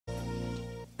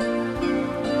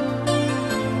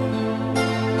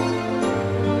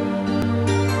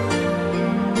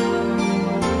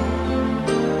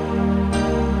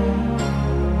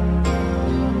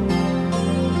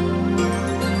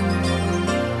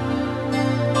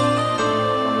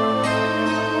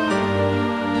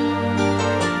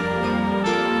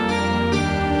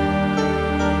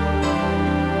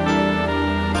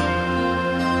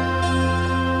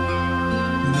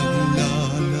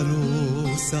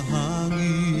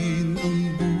hangin ang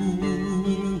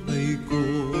buhay ko,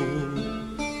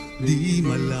 di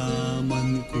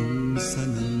malaman kung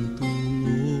saan ang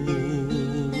tungo.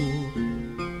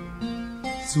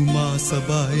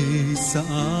 Sumasabay sa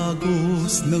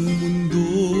agos ng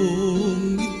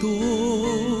mundong ito,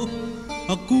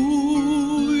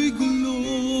 ako'y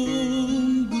gulong-gulo.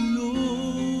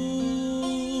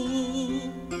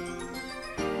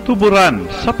 Tuburan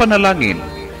sa panalangin.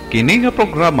 Kini nga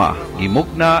programa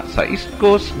gimugna sa East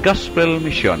Coast Gospel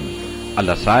Mission.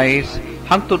 Alas 6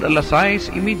 hangtod alas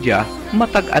 6:30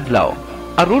 matag adlaw.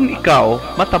 Aron ikaw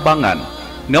matabangan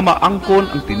nga maangkon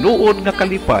ang tinuod nga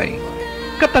kalipay,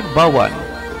 katagbawan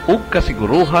ug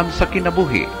kasiguruhan sa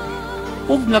kinabuhi,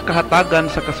 ug nga kahatagan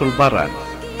sa kasulbaran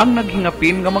ang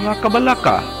naghingapin nga mga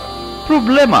kabalaka,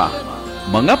 problema,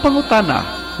 mga pangutana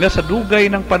nga sa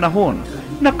dugay ng panahon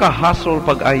nakahasol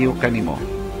pag-ayo kanimo.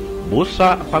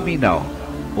 Busa paminaw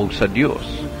ug sa Dios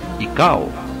ikaw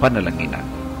panalanginan.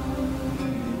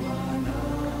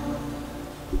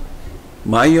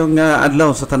 Maayong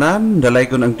adlaw sa tanan,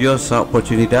 dalay ko ng Dios sa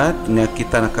oportunidad nga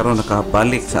kita na karon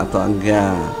nakabalik sa ato ang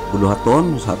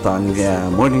buluhaton, sa ato ang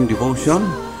morning devotion.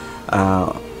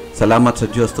 Salamat sa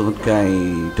Dios tungod kay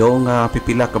do nga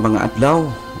pipila ka mga adlaw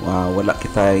wala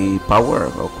kitay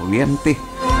power o kuryente.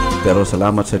 Pero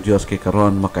salamat sa Dios kay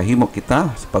karon makahimo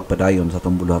kita sa pagpadayon sa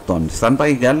atong buluhaton.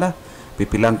 Standby gala,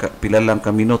 pila lang ka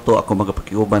minuto ako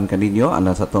magapakiuban kaninyo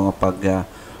alang sa atong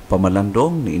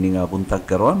pamalandong niini nga buntag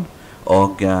karon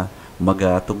og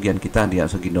magatugyan kita diya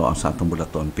sa Ginoo sa atong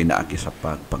buluhaton pinaagi sa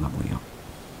pagpangamuyo.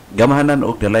 Gamahanan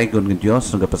og dalaygon ng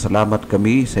Dios, nagapasalamat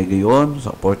kami sa gayon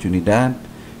sa oportunidad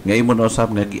nga imong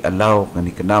usab nga gialaw nga ni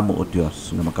kanamo o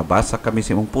Dios nga makabasa kami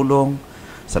sa imong pulong.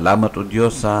 Salamat o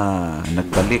Diyos sa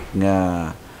nagbalik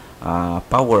nga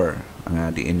power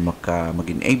nga diin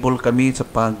mag-enable kami sa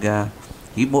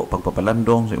paghimo,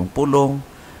 pagpapalandong sa imong pulong,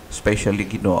 especially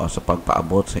Ginoo sa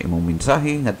pagpaabot sa imong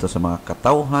mensahe ngadto sa mga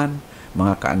katawhan,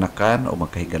 mga kaanakan o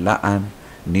makahigalaan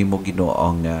nimo Ginoo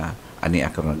nga ani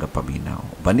ako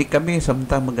nagapaminaw. Bani kami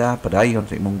samtang magapadayon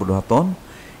sa imong buluhaton,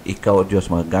 ikaw o Diyos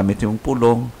magagamit imong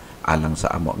pulong alang sa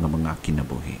amo nga mga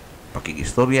kinabuhi.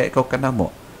 Pakigistorya ikaw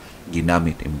kanamo,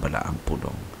 ginamit imbala ang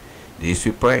pulong. This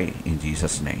we pray in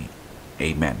Jesus' name.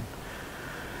 Amen.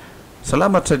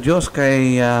 Salamat sa Dios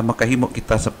kay makahimo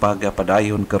kita sa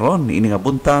pagpadayon karon ini nga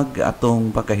buntag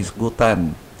atong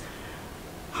pagkahisgutan.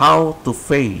 How to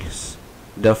face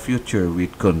the future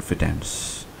with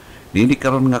confidence. Dili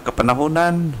karon nga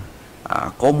kapanahonan,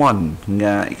 common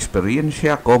nga experience,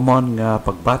 common nga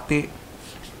pagbati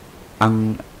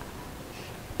ang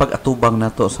pag-atubang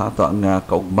nato sa ato nga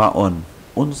kaugmaon.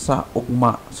 Unsa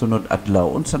ugma sunod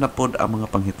adlaw, unsa na pod ang mga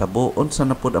panghitabo, unsa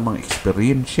na pod ang mga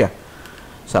eksperyensya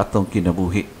sa atong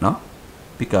kinabuhi, no?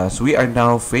 Because we are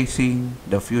now facing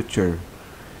the future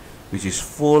which is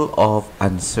full of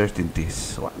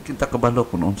uncertainties. Wa kita kabalo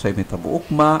kung unsay mitabo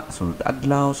ugma sunod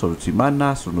adlaw, sunod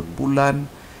semana, sunod bulan.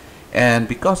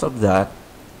 And because of that,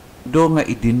 do nga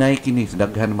i-deny kini sa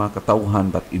daghan mga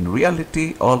katawhan, but in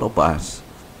reality all of us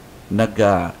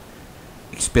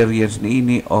experience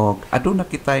niini og aduna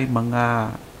kitay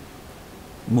mga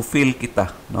mo-feel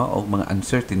kita, no, og mga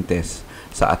uncertainties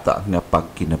sa ato nga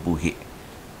pagkinabuhi.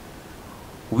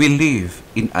 We live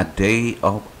in a day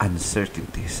of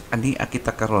uncertainties. Ani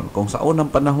kita karon kung sa unang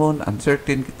panahon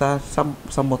uncertain kita,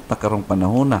 samot na karong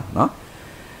panahon na, no?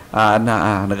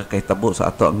 Nagakahitabo sa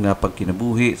ato nga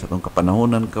pagkinabuhi sa atong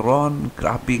kapanahonan karon,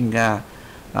 grabing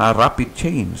rapid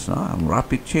change, no? Ang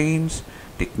rapid change,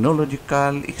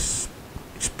 technological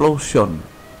explosion,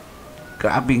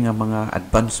 grabe nga mga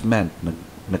advancement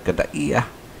nagkadaiya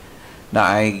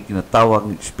na ay ginatawag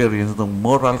experience ng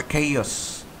moral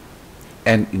chaos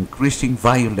and increasing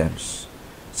violence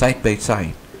side by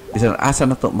side. Bisan asa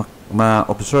na to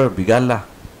ma-observe bigala,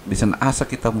 bisan asa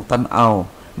kita mo tan-aw,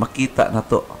 makita na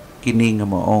to kini nga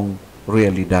maong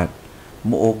realidad.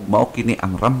 Mao kini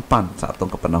ang rampan sa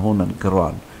atong kapanahonan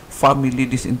karon. Family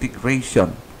disintegration,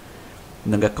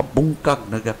 nagakabungkag,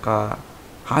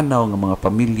 hanaw nga mga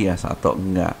pamilya sa ato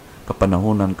nga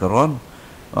kapanahonan karon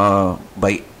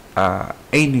by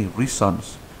any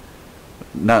reasons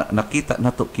na nakita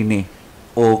nato kini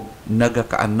o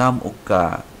nagakaanam og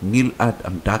ngilad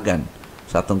ang dagan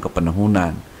sa atong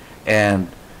kapanahonan and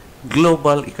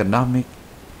global economic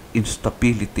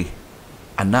instability.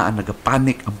 Ang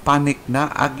panik na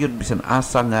agyod bisan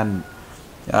asa nga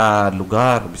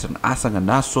lugar, bisan asa nga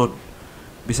nasod,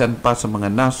 bisan pa sa mga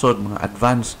nasod, mga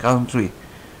advanced country,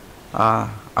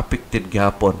 affected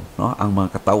gyapon, no, ang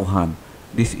mga katawhan.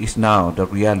 This is now the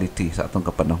reality sa atong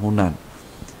kapanahunan,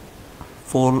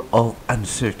 full of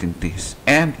uncertainties,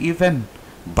 and even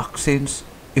vaccines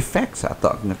effects sa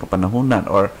ato nga kapanahunan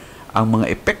or ang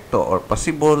mga epekto or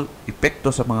possible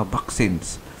epekto sa mga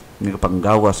vaccines nga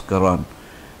panggawas karon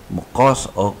mo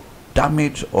cause of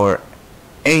damage or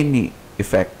any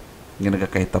effect nga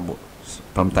nagakahitabo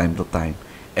from time to time.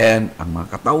 And ang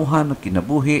mga katawhan na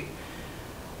kinabuhi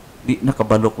di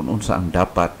nakabalo kung unsa ang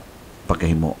dapat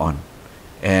paghimuon.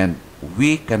 And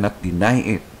we cannot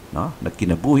deny it, no?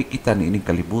 Nagkinabuhi kita ni ining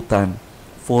kalibutan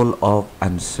full of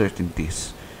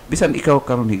uncertainties. Bisan ikaw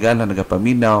karon higala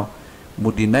nagapaminaw, mo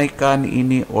deny ka ni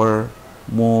ini or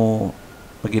mo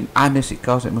maging honest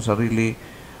ikaw sa imong sarili,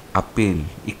 apil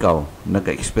ikaw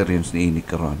naga-experience ni ini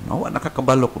karon. Wa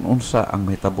nakakabalo kung unsa ang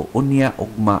mahitabo unya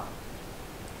ugma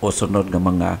o sunod nga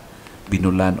mga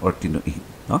binulan or tinuig,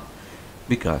 no?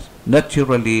 Because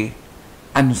naturally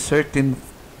uncertain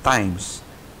times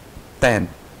tend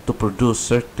to produce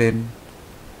certain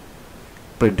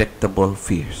predictable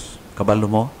fears. Kabalo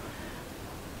mo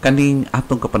kaning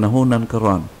atong kapanahunan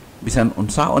karon, bisan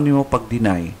unsaon nimo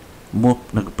pag-deny mo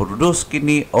nagproduce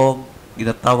kini og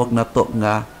ginatawag nato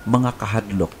nga mga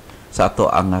kahadlok sa ato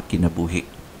ang kinabuhi.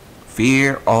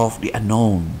 Fear of the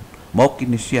unknown. Mao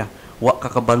kini siya, wa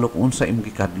kakabalo kung unsa imong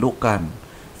gikadlukan.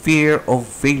 Fear of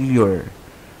failure.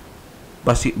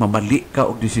 Basi mamali ka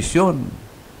og desisyon.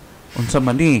 Unsa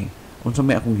man ni? Unsa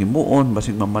may akong himuon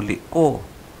basig mamali ko.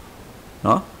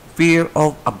 No? Fear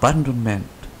of abandonment.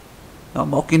 No,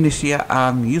 mao kini siya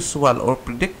ang usual or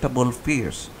predictable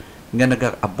fears nga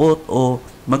nagaabot o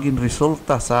maging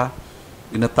resulta sa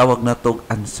ginatawag natog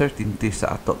uncertainty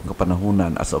sa ato nga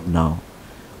panahunan as of now.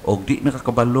 Og di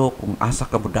nakakabalo kung asa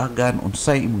ka modagan,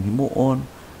 unsay imong himuon,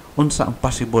 unsa ang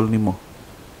possible nimo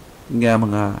nga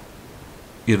mga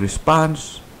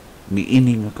i-response ni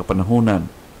ini nga kapanahunan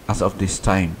as of this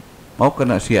time. Mao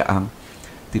kana siya ang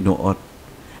tinuod.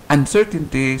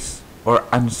 Uncertainties or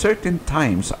uncertain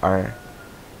times are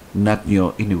not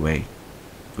new anyway.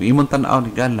 Kung imong tan-aw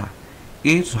ni gala,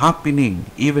 it's happening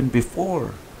even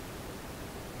before,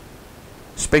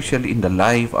 especially in the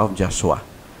life of Joshua.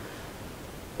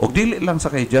 Og dili lang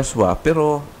sa kay Joshua,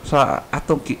 pero sa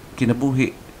atong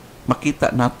kinabuhi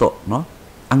makita nato, no?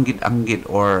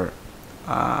 Anggid-anggid or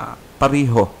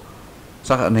pariho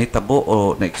sa nahitabo o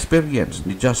na-experience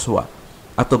ni Joshua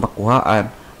ato makuhaan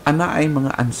ana ay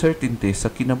mga uncertainties sa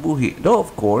kinabuhi. Though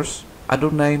of course,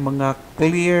 adunay mga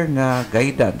clear nga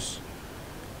guidance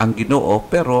ang Ginoo,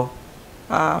 pero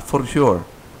for sure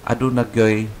aduna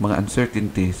gyud mga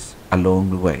uncertainties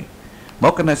along the way.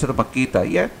 Mao kana sa makita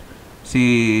yet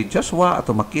si Joshua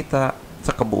ato makita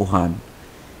sa kabuuhan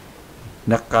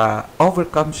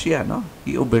naka-overcome siya, no?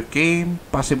 He overcame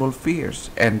possible fears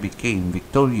and became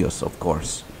victorious, of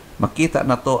course. Makita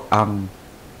na to ang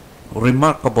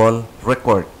remarkable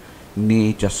record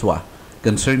ni Joshua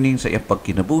concerning sa iyang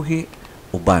pagkinabuhi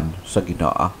uban sa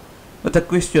Ginoo. But the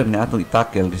question nga atong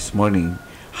itackle this morning,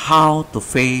 how to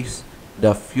face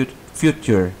the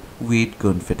future with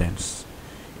confidence.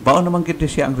 Bao naman gid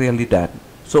siya ang realidad.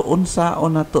 So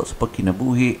unsaon nato sa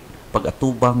pagkinabuhi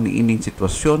pag-atubang ni ining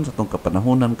sitwasyon sa itong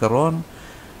kapanahunan karon,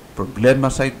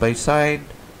 problema side by side,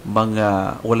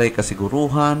 mga walay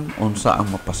kasiguruhan, unsa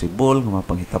ang mapasibol, nga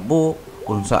mapanghitabo,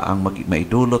 unsa ang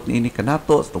maidulot ni ini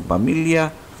kanato sa itong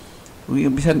pamilya,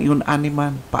 bisan iyon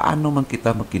animan, paano man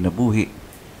kita magkinabuhi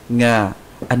nga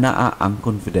anaa ang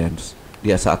confidence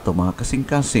diya sa ato mga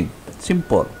kasing-kasing.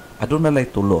 Simple, aduna lay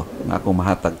tulo nga akong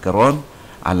mahatag karon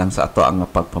alang sa ato ang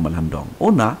pagpamalandong.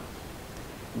 Una,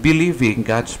 believing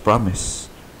God's promise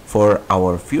for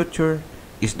our future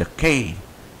is the key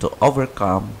to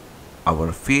overcome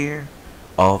our fear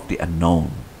of the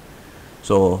unknown.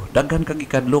 So, daghan kag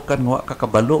ikadlukan nga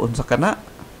kakabaloon sa kana.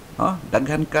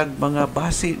 Daghan kag mga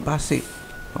basi-basi.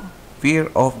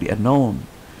 Fear of the unknown.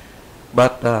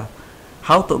 But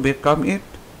how to overcome it?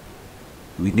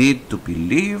 We need to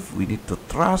believe, we need to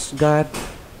trust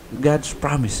God's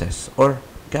promises or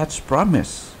God's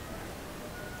promise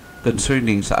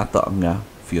concerning sa ato ang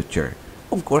future.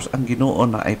 Of course, ang Ginoo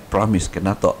na ay promise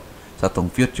kanato sa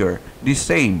atong future, the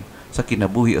same sa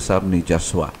kinabuhi usab ni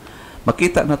Joshua.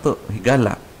 Makita nato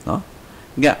higala, no?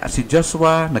 Nga si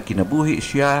Joshua nagkinabuhi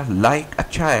siya like a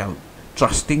child,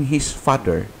 trusting his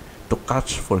father to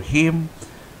catch for him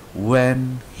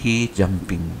when he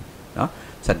jumping. No?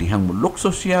 Sa dihang mulukso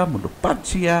siya, mulupad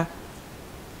siya,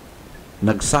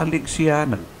 nagsalig siya,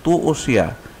 nagtuo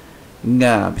siya,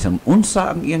 nga bisan unsa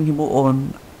ang iyang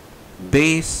himuon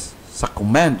based sa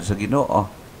command sa Ginoo,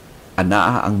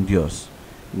 anaa ang Dios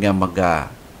nga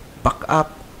back up,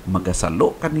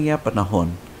 magasalo kaniya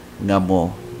panahon nga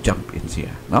mo jump in siya.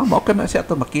 No, mao kana siya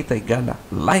to makita igala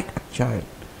like a child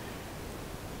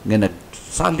nga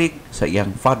nagsalig sa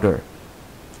iyang father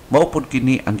Maupod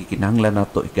kini ang gikinahanglan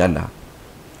nato igala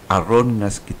aron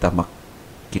nga kita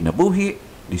kinabuhi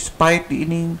despite di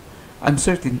ining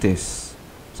uncertainties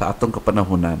sa atong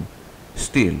kapanahunan,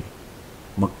 still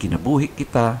magkinabuhi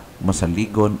kita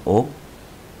masaligon o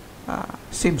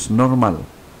seems normal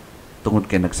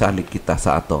tungod kay nagsalig kita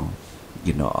sa atong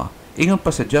Ginoo. Ingon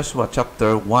pa sa Joshua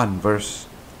chapter 1 verse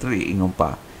 3, ingon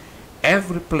pa,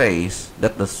 every place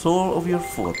that the sole of your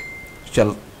foot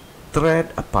shall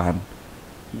tread upon,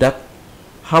 that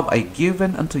have I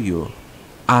given unto you,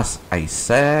 as I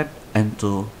said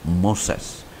unto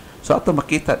Moses. So ato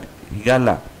makita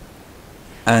higala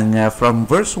ang from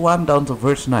verse 1 down to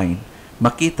verse 9,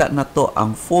 makita na to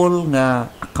ang full nga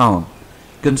account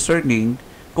concerning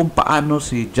kung paano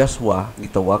si Joshua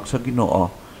gitawag sa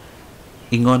Ginoo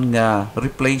ingon nga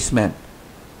replacement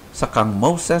sa kang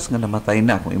Moses nga namatay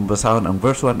na. Kung imbasahon ang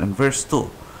verse 1 and verse 2,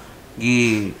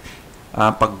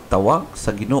 pagtawag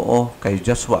sa Ginoo kay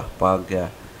Joshua, pag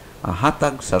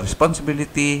hatag sa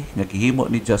responsibility nga gihimo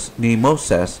ni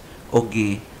Moses o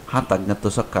gihatag ngadto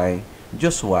sa kay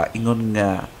Joshua ingon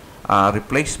nga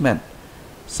replacement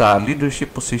sa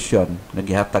leadership position nga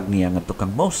gihatag niya ngadto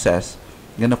kang Moses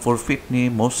nga na-forfeit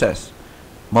ni Moses,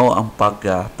 mao ang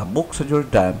pagtabok sa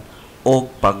Jordan o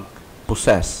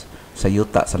pag-possess sa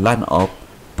yuta sa land of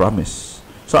promise.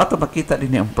 So ato makita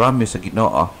din ang promise sa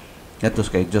Ginoo ngadto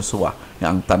kay Joshua nga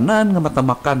ang tanan nga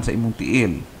matamakan sa imong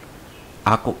tiil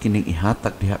ako kining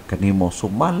ihatag diha kanimo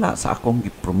sumala sa akong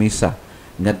gipromisa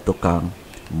ngadto kang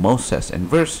Moses. And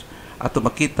verse ato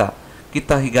makita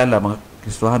kita higala mga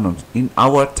Kristohanon in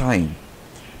our time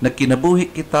nagkinabuhi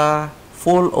kita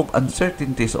full of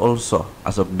uncertainties also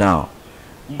as of now.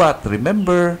 But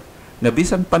remember, nga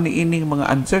bisan pa niining mga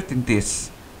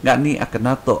uncertainties nga ni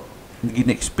akanato,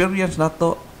 gina-experience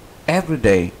nato every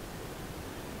day.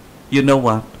 You know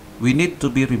what? We need to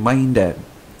be reminded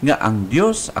nga ang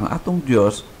Dios, ang atong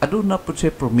Dios, aduna pud siya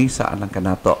promisa alang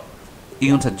kanato.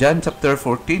 Ingon sa John chapter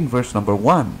 14 verse number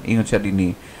 1, ingon siya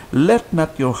dinhi, let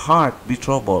not your heart be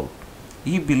troubled.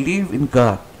 Ye believe in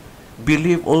God,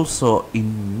 believe also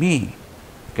in me.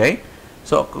 Okay?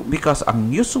 So, because ang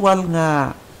usual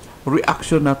nga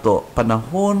reaction na to,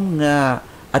 panahon nga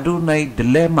adunay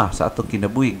dilema sa atong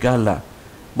kinabuhi gala,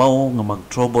 mao nga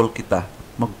mag-trouble kita,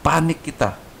 magpanik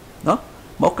kita, no?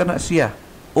 Mao kana siya,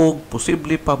 o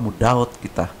posible pa mudawat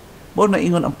kita. Mao na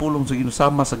ingon ang pulong sa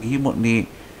ginusama sa gihimo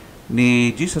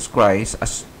ni Jesus Christ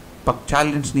as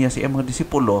pag-challenge niya sa mga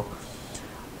disipulo,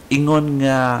 ingon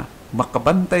nga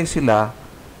makabantay sila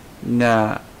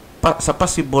nga sa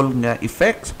possible nga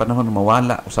effects panahon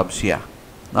mawala usab siya,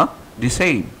 no? The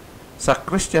same sa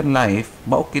Christian life,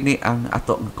 mao kini ang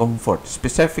ato nga comfort,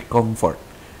 specific comfort.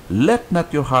 Let not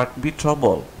your heart be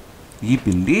troubled. Ye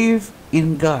believe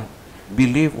in God,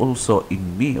 believe also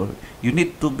in me. Or you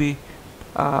need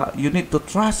to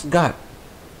trust God,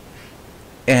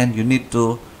 and you need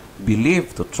to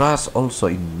believe, to trust also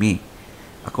in me,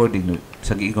 according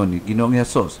sa giingon ni Ginoong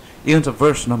Hesus. Iyon sa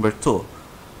verse number 2,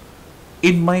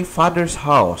 in my Father's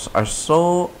house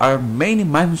are many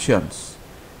mansions.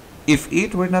 If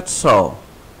it were not so,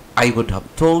 I would have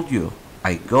told you,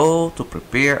 I go to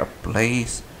prepare a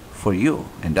place for you.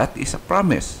 And that is a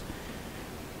promise.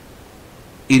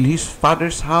 In His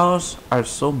Father's house are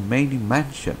so many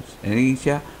mansions. And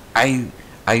siya,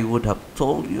 I would have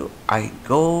told you, I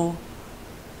go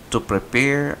to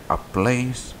prepare a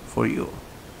place for you.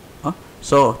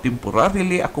 So,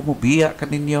 temporarily ako mubiya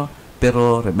kaninyo,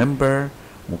 pero remember,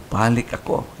 mubalik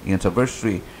ako. Yan sa verse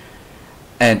 3.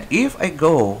 And if I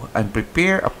go and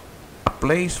prepare a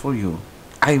place for you,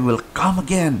 I will come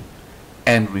again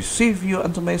and receive you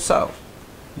unto myself,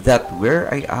 that where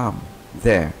I am,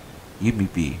 there ye may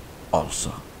be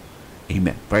also.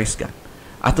 Amen. Praise God.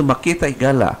 Ato makita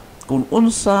igala, kung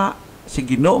unsa si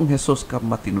Ginoong Hesus ka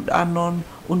matinud-anon,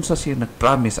 unsa siya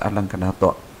nagpromise alang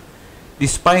kanato.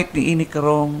 Despite ni ini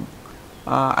karong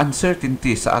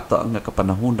uncertainty sa ato ang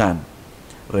kapanahunan,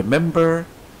 remember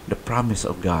the promise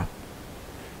of God.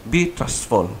 Be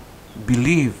trustful.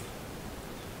 Believe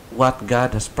what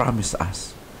God has promised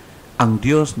us. Ang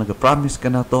Dios nag-promise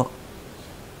ka na to,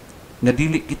 nga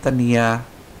dili kita niya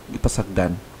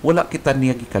ipasagdan, wala kita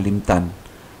niya gikalimtan,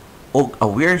 og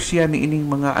aware siya ni ining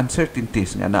mga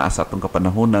uncertainties nga naa sa atong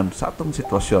kapanahunan, sa atong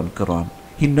sitwasyon karon.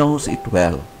 He knows it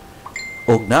well.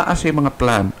 Og naa siya mga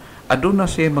plan, aduna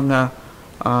siya mga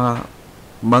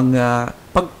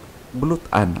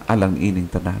pagbulutan alang ining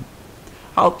tanan.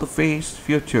 How to face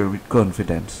future with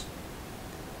confidence.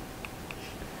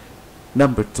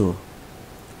 Number 2,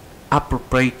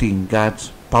 appropriating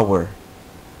God's power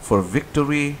for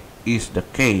victory is the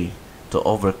key to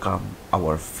overcome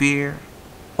our fear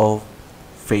of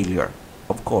failure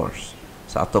of course,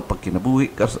 sa ato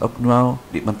pagkinabuhi kas of now,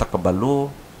 di man ta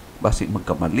kabalo, basi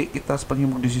magkamali kita sa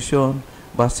panghimong desisyon,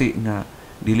 basi nga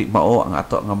dili mao ang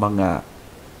ato nga mga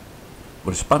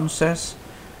responses.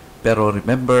 Pero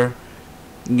remember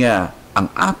nga ang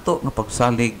ato nga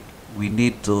pagsalig, we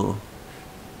need to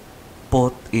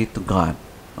put it to God.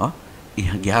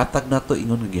 Ihagihatag na to,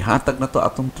 ingon gihatag na to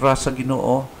atong trust sa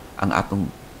Ginoo, ang atong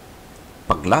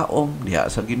paglaom diha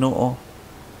sa Ginoo,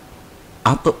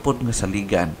 ato pod nga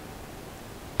saligan,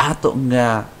 ato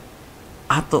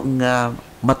nga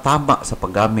matama sa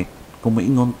paggamit. Kung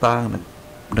moingon ta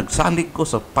nagsalig ko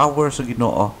sa power sa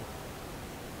Ginoo,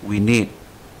 we need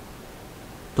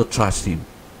to trust Him.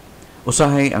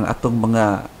 Usahay ang atong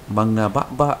mga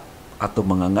baba,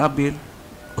 atong mga ngabil,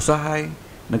 usahay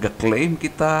nag-claim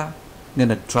kita nga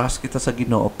nag-trust kita sa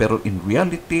Ginoo, pero in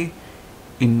reality,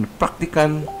 in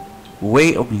practical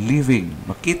way of living,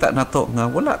 makita na to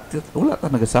nga wala ta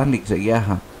nagasalig sa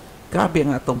iyaha. Grabe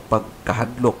ang atong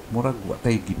pagkahadlok, murag wa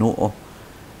tay Ginoo.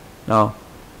 Now,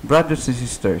 brothers and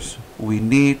sisters, we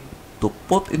need to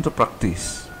put into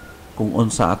practice kung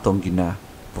unsa atong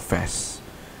gina-profess.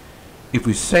 If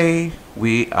we say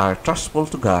we are trustful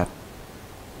to God,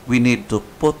 we need to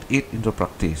put it into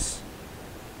practice.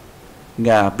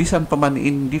 Nga bisan pa man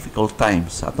in difficult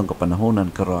times sa atong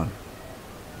kapanahonan karon,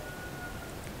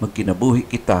 magkinabuhi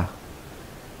kita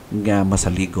nga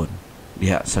masaligon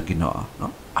diha sa Ginoo,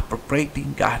 no?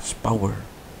 Appropriating God's power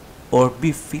or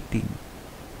befitting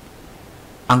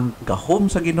ang gahom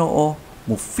sa Ginoo,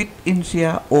 mo fit in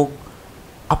siya o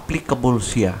applicable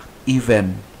siya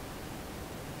even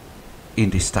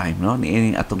in this time, no?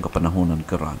 Niining atong kapanahonan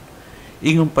karon.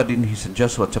 Ingon pa din sa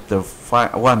Joshua chapter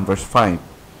 1 verse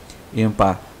 5. Iyon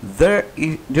pa, there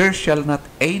shall not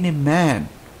any man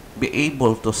be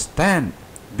able to stand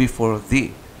before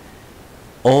thee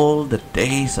all the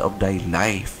days of thy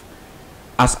life.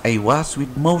 As I was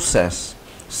with Moses,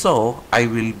 so I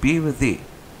will be with thee.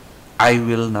 I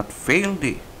will not fail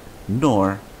thee,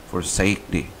 nor forsake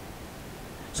thee.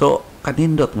 So,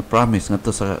 kanindot nga promise nga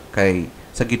to sa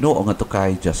Ginoo nga to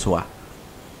kay Joshua.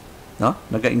 No?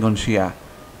 Nagaingon siya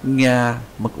nga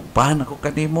mag-uban ako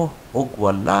kanimo og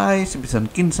walay si bisan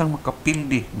kinsang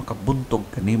makapildi, makabuntog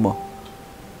kanimo.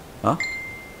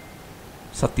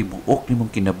 Sa tibuok nimong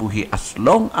kinabuhi, as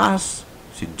long as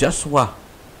si Joshua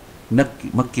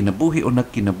magkinabuhi o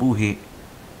nagkinabuhi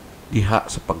diha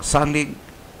sa pagsalig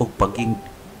o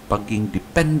paging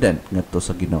dependent ngadto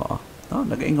sa Ginoo. No?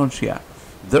 Nagaingon siya,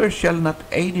 there shall not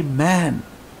any man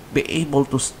be able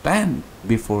to stand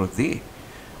before thee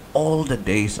all the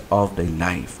days of thy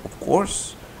life. Of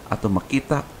course, ato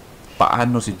makita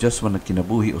paano si Joshua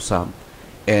nagkinabuhi usab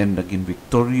and naging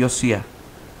victorious siya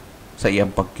sa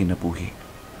iyang pagkinabuhi.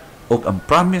 O ang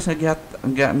promise nga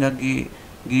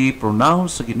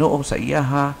gi-pronounce sa Ginoo sa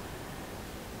iyaha,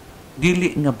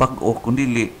 dili nga bag-o,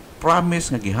 kundi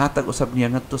promise nga gihatag usab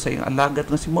niya ngadto sa iyang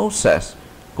alagad nga si Moses.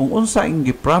 Kung unsa ing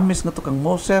gi-promise ngadto kang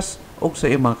Moses og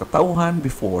sa iyang mga katawhan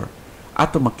before,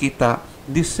 ato makita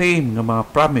the same nga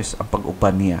mga promise ang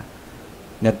pag-uban niya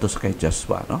ngadto sa kay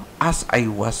Joshua, no? As I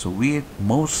was with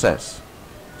Moses,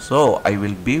 so I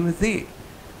will be with thee.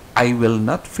 I will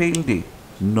not fail thee,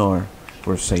 nor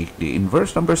forsake thee. In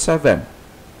verse number 7,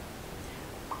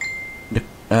 the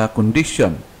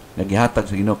condition na gihatag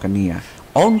sa Ginoo kaniya,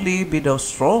 only be thou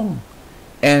strong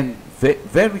and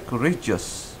very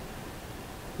courageous,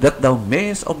 that thou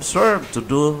mayest observe to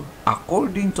do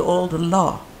according to all the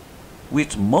law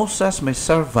which Moses my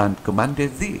servant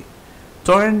commanded thee.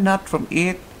 Turn not from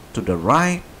it to the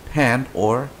right hand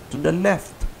or to the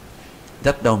left,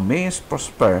 that thou mayest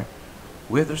prosper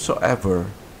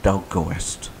whithersoever thou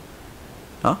goest.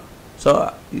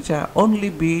 So, only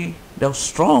be thou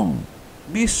strong.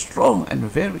 Be strong and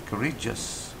very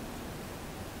courageous.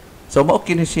 So, mao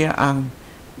kini siya ang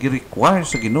gi-require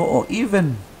sa Ginoo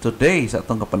even today sa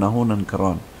atong kapanahonan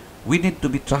karon. We need to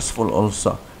be trustful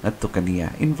also adto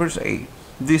kaniya. In verse 8,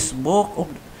 this book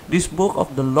of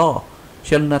the law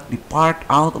shall not depart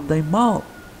out of thy mouth,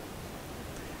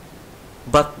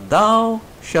 but thou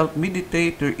shalt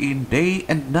meditate therein day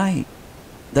and night,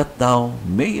 that thou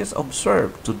mayest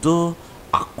observe to do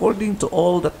according to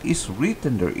all that is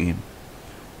written therein.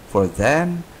 For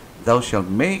then thou shalt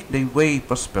make thy way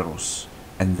prosperous,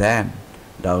 and then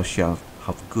thou shalt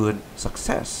have good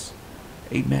success.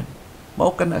 Amen.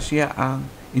 Mao kana siya ang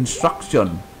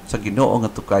instruction sa Ginoo nga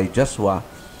to kay Joshua,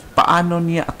 paano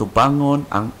niya atubangon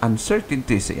ang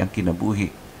uncertainties sa iyang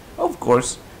kinabuhi. Of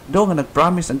course, daw nga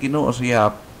nag-promise ang Ginoo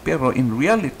siya, pero in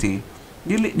reality,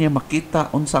 dili niya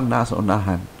makita unsang nasa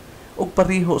unahan ug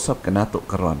pareho sab kanato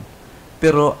karon.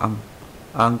 Pero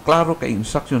ang klaro kay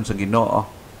instruction sa Ginoo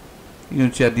Yun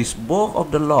siya, this book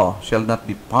of the law shall not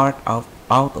depart out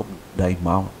of thy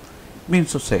mouth.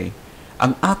 Means to say,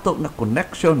 ang ato nga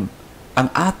connection, ang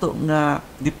ato nga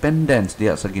dependence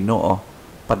diya sa Ginoo,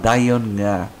 padayon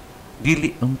nga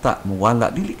dili unta muwala,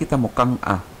 dili kita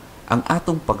mukang-a. Ang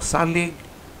atong pagsalig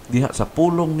diha sa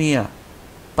pulong niya,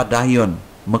 padayon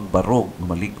magbarog,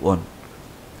 malig-on.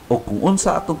 O kung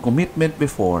unsa atong commitment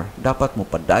before, dapat mo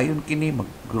padayon kini,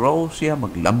 mag-grow siya,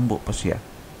 maglambo pa siya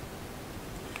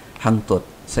hangtod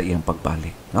sa iyang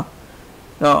pagbalik, no?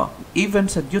 No, even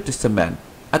sa New Testament,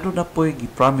 aduna po'y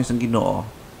gi-promise ang Ginoo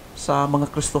sa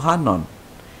mga Kristohanon.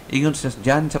 Ingon sa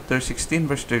John chapter 16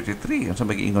 verse 33, ang sa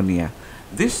mag-iingon niya,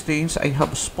 "These things I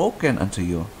have spoken unto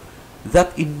you,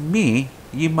 that in me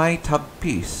ye might have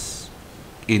peace.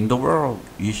 In the world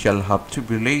ye shall have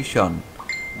tribulation,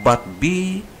 but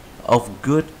be of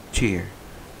good cheer.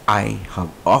 I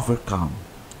have overcome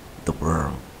the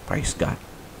world." Praise God.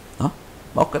 No?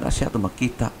 Mao ka na siya ito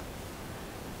makita.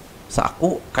 Sa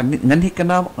ako, nganhi ka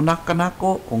na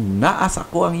kanako, kung naas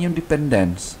ako ang iyong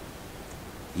dependence,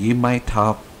 ye might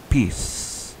have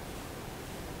peace.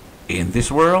 In this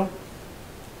world,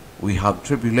 we have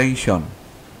tribulation.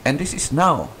 And this is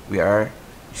now we are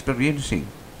experiencing.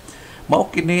 Mao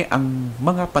kini ang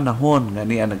mga panahon nga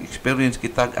niya nag-experience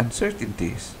kitag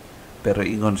uncertainties. Pero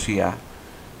ingon siya,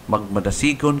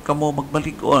 magmadasigon kamo,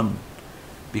 magmalig-on,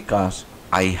 because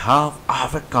I have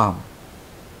overcome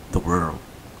the world.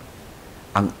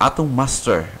 Ang atong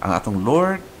Master, ang atong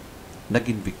Lord,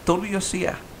 naging victorious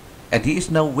siya. And He is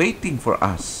now waiting for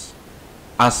us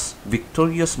as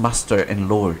victorious Master and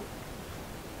Lord.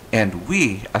 And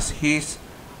we, as His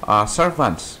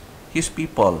servants, His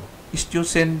people, His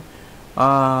chosen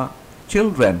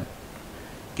children,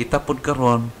 kita pod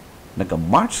karon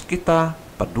nag-march kita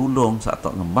padulong sa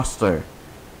ato nga Master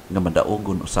nga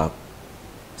madaogon usab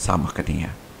sama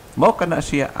kaniya. Mao kana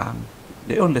siya ang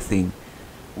the only thing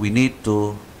we need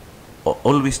to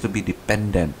always to be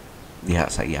dependent diha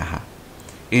sa iyaha.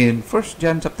 In 1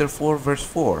 John chapter 4 verse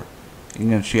 4,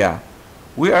 ingon siya,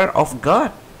 "We are of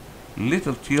God,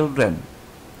 little children,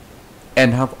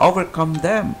 and have overcome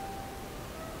them,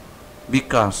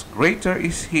 because greater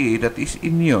is He that is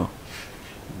in you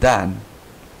than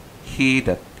he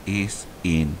that is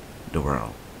in the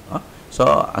world."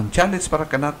 So, ang challenge para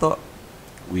kanato,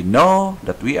 we know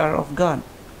that we are of God.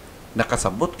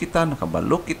 Nakasabot kita,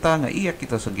 nakabalo kita, nga iya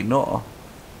kita sa Ginoo.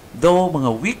 Though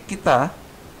mga weak kita,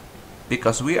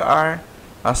 because we are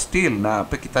still na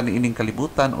kita ni ining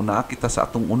kalibutan o naa kita sa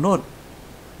atong unod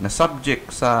na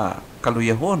subject sa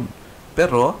kaluyahon.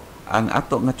 Pero ang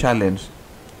ato nga challenge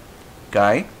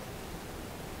kay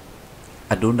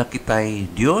aduna kitay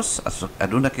Dios,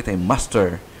 aduna kitay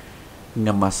Master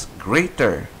nga mas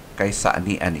greater kaysa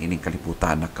anian ining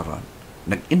kalibutan na karon.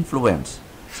 Nag-influence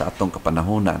sa atong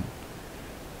kapanahunan.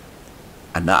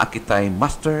 Anaa kitay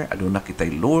Master, aduna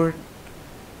kitay Lord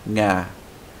nga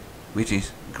which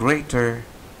is greater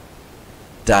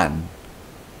than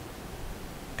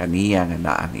kaniya nga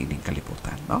naa ining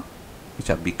kalibutan, no?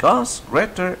 It's because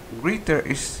greater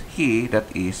is He that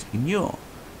is in you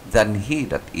than he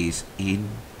that is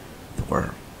in the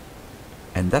world.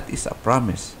 And that is a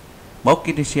promise. Mao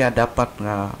kini siya dapat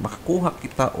nga makakuha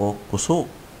kita o kusog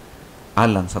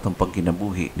alang sa atong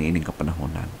pagkinabuhi ni ining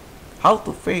kapanahonan. How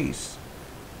to face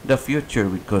the future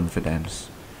with confidence.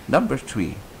 Number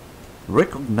 3,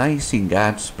 recognizing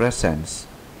God's presence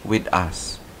with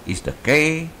us is the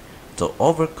key to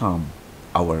overcome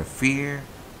our fear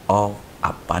of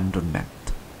abandonment.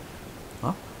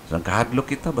 So, kahadlo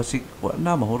kita, basig wala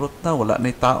na, mahurot na, wala na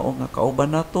tao nga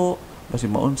kauban na to, basig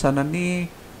maunsa na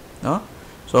ni. No?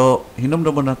 So,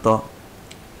 hinumdumon na to,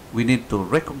 we need to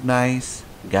recognize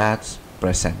God's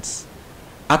presence.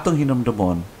 Atong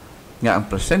hinumdumon nga ang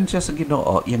presensya sa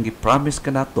Ginoo iyang gi-promise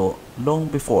ka nato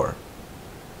long before.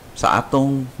 Sa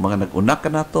atong mga nag-una ka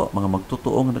nato, mga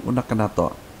magtutuo nga nag-una ka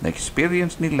nato,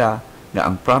 na-experience nila nga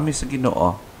ang promise sa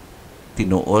Ginoo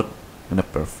tinuod, na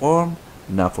perform,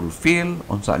 na fulfill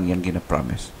unsa ang iyang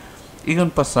gina-promise. Ingon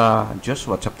pa sa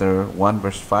Joshua chapter 1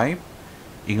 verse 5,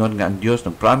 ingon nga ang Dios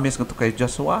nag-promise ngadto kay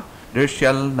Joshua, "There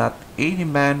shall not any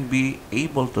man be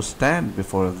able to stand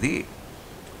before thee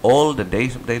all the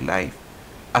days of thy life.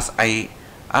 As I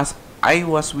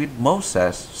was with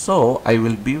Moses, so I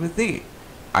will be with thee.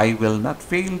 I will not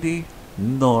fail thee,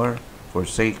 nor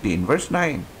forsake thee." In verse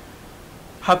 9,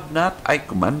 "Have not I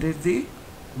commanded thee?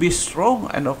 Be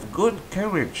strong and of good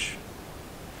courage.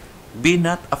 Be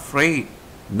not afraid,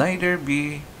 neither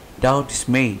be thou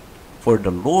dismayed, for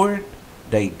the Lord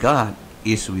thy God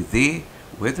is with thee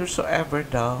whithersoever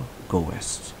thou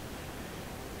goest."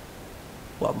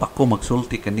 Wa ba ko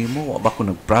magsulti kanimo, wa ba ko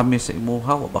nagpromise sa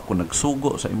imuha, wa ba ko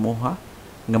nagsugo sa imuha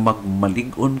nga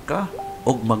magmalig-on ka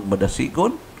o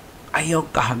magmadasigon? Ayaw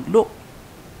kahadlok.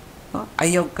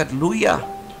 Ayaw kadluya.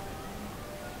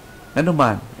 Ano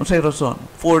man, unsay rason?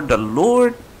 For the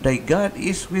Lord thy God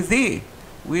is with thee,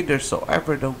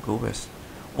 whithersoever thou goest.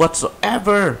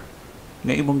 Whatsoever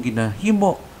nga imong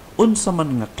ginahimo, unsa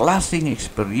man nga klase nga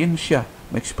eksperyensya,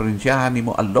 ma-eksperyensyahan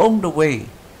nimo along the way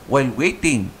while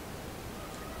waiting.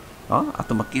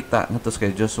 Ato makita ngadto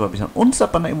kay Joshua bisan unsa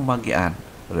pa na imong magian.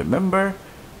 Remember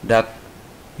that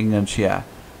ingon siya,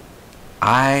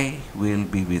 I will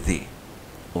be with thee.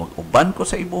 Huwag uban ko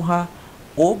sa imuha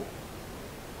o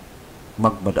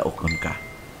magmadaokon ka.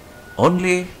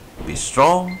 Only be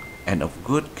strong and of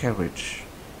good courage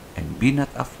and be not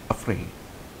afraid.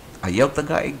 Ayaw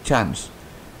tagaig chance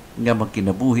nga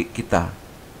magkinabuhi kita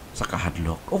sa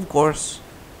kahadlok. Of course,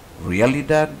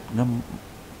 realidad nga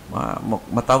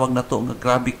matawag na to nga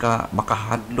grabe ka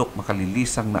makahadlok,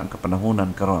 makalilisang na ang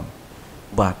kapanahunan karon.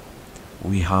 But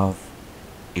we have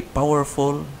a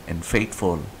powerful and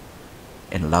faithful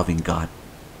and loving God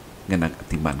nga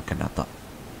nag-atiman ka na to.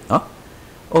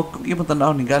 O kung imong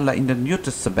tanaw ni Gala in the New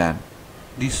Testament,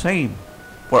 the same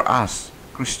for us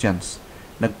Christians,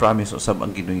 nag-promise usab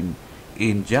ang Ginoo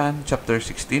in John chapter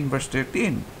 16 verse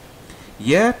 13.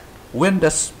 Yet when the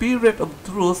Spirit of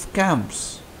truth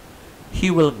comes,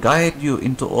 He will guide you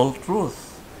into all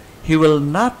truth. He will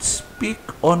not speak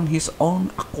on His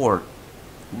own accord,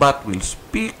 but will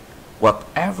speak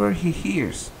whatever He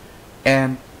hears,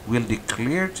 and will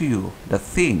declare to you the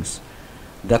things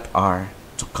that are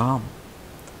to come.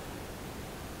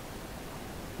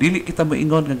 Dili kita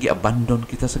maingon nga gi-abandon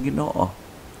kita sa Ginoo.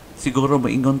 Siguro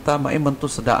maingon ta maiman to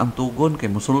sa daang tugon kay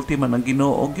musulti man ang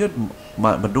Ginoo gyud,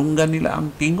 madunggan nila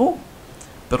ang tingog.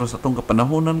 Pero sa tong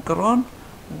kapanahonan karon,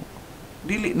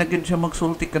 dili na gyud siya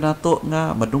magsulti kanato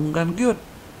nga madunggan gyud.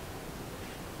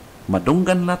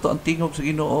 Madunggan nato ang tingog sa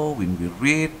Ginoo when we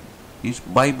read His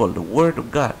Bible, the Word of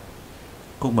God.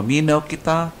 Kung maminaw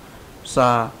kita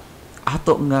sa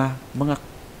ato nga mga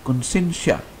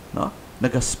konsensya,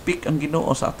 naga-speak ang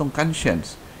Ginoo sa atong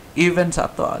conscience, even sa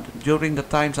ato during the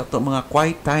time sa ato mga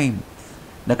quiet time,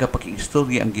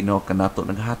 nagapaki-istorya ang Ginoo kanato,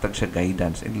 naghatag siya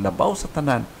guidance and labaw sa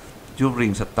tanan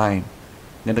during sa time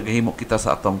nga nagahimo kita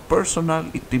sa atong personal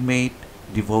intimate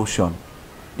devotion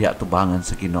di atubangan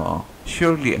sa Ginoo.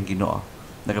 Surely ang Ginoo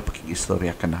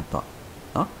nagapaki-istorya kanato.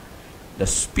 The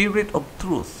Spirit of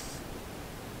Truth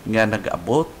nga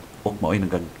nag-abot o mao'y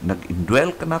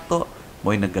nag-indwell ka na to,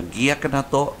 mao'y nagagiya ka na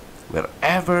to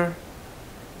wherever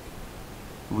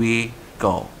we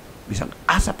go. Bisang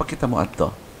asa pa kita mo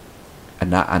adto,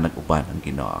 anaa nag-uban ang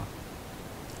Ginoo.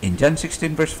 In John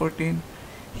 16 verse 14,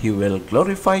 He will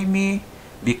glorify me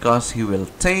because He will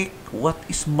take what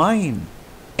is mine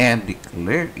and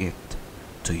declare it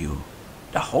to you.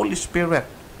 The Holy Spirit,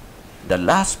 the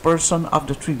last person of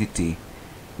the Trinity,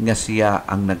 nga siya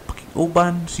ang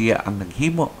nagpakiuban, siya ang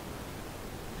naghimo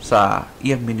sa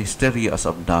iyang ministeryo as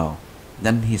of now,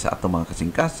 nanhi sa atong mga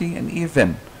kasing-kasing, and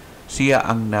even siya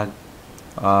ang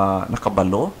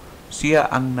nakabalo, siya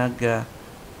ang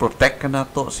nag-protect ka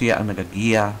nato, siya ang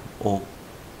nagagiya o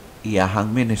iyahang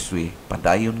ministry,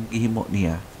 padayon gihimo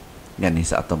niya ngani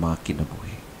sa atong mga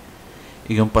kinabuhi.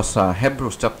 Iyon pa sa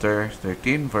Hebrews chapter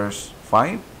 13 verse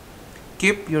 5,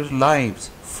 keep your lives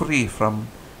free from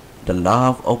the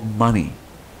love of money,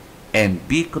 and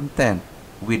be content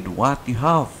with what you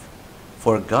have.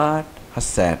 For God has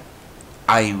said,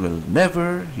 I will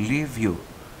never leave you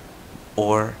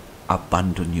or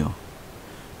abandon you.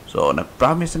 So,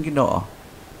 nag-promise ang Ginoo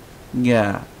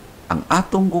nga ang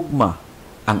atong gugma,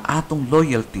 ang atong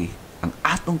loyalty, ang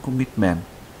atong commitment,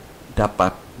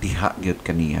 dapat diha gyud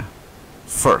kaniya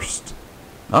first.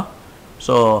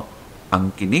 So,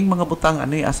 ang kining mga butang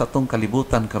ani sa atong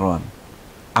kalibutan karon,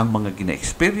 ang mga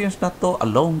gina-experience na to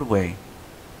along the way,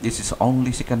 this is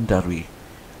only secondary.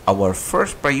 Our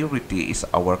first priority is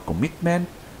our commitment,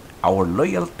 our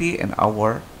loyalty, and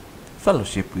our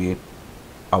fellowship with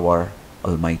our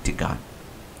Almighty God.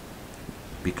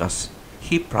 Because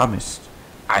He promised,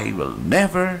 I will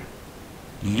never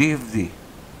leave thee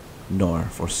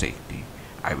nor forsake thee.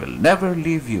 I will never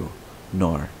leave you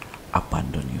nor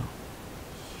abandon you.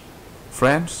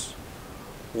 Friends,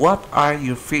 what are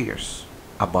your fears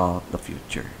about the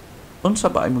future?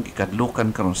 Unsa ba imong gikadlukan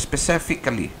karon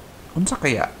specifically? Unsa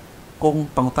kaya kung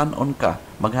pangutan-on ka,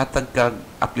 maghatag kag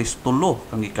at least tulo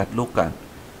kang gikadlukan?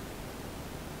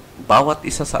 Bawat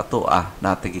isa sa ato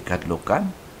natay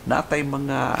gikadlukan, natay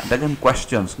mga daghang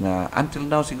questions nga until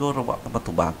now siguro wa pa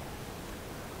matubag.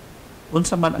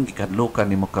 Unsa man ang gikadlukan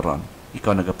nimo karon?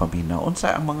 ikaw nagapaminaw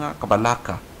unsa ang mga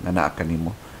kabalaka nga naa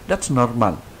kanimo. That's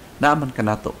normal. Naaman ka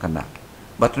nato kana.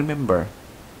 But remember,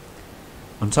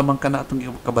 unsa man kana atong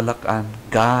kabalakan,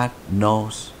 God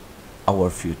knows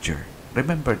our future.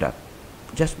 Remember that.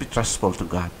 Just be trustful to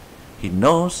God. He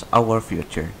knows our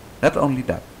future. Not only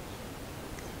that,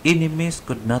 enemies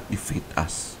could not defeat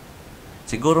us.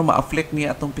 Siguro ma-afflict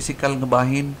niya atong physical nga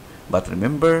bahin, but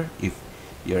remember, if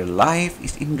your life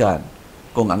is in God,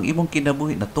 kung ang imong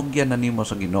kinabuhi natugyan na nimo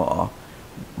sa Ginoo,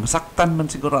 masaktan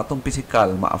man siguro atong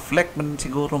physical, ma-afflict man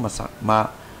siguro,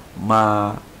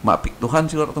 maapektuhan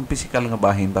siguro atong physical nga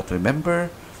bahin, but remember,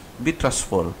 be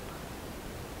trustful.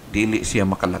 Dili siya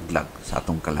makalaglag sa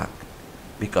atong kalag.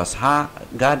 Because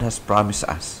God has promised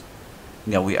us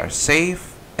nga we are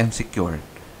safe and secured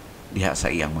diha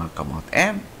sa iyang mga kamot.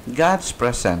 And God's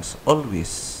presence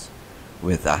always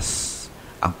with us.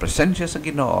 Ang presensya sa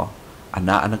Ginoo,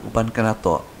 anaa nag-uban ka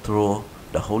nato through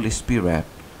the Holy Spirit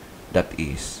that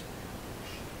is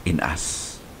in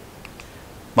us.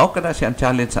 Mao kana siya ang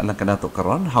challenge sa alang kanato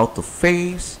karon, how to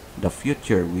face the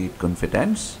future with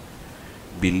confidence.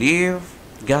 Believe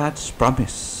God's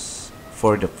promise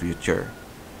for the future.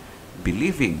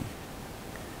 Believing,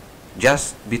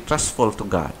 just be trustful to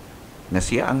God na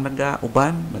siya ang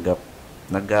nagauban,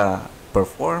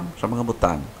 naga-perform sa mga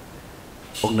butang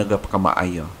o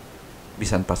nagapakamaayo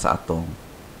bisan pa sa atong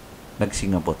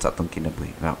nagsingabot sa atong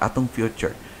kinabuhi, atong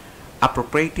future.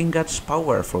 Appropriating God's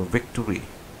power for victory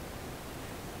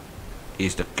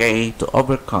is the key to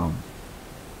overcome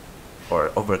or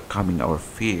overcoming our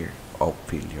fear of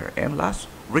failure. And last,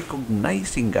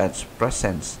 recognizing God's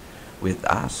presence with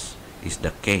us is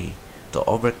the key to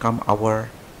overcome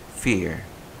our fear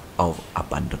of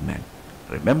abandonment.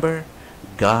 Remember,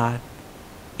 God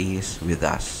is with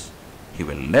us. He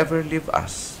will never leave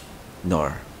us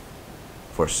nor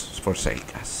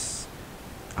forsake us.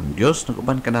 Ang Diyos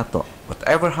nag-uban ka nato.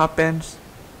 Whatever happens,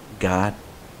 God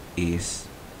is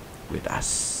with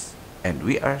us. And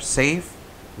we are safe,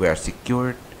 we are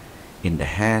secured in the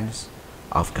hands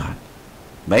of God.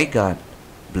 May God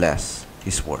bless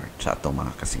His word sa atong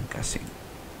mga kasing-kasing.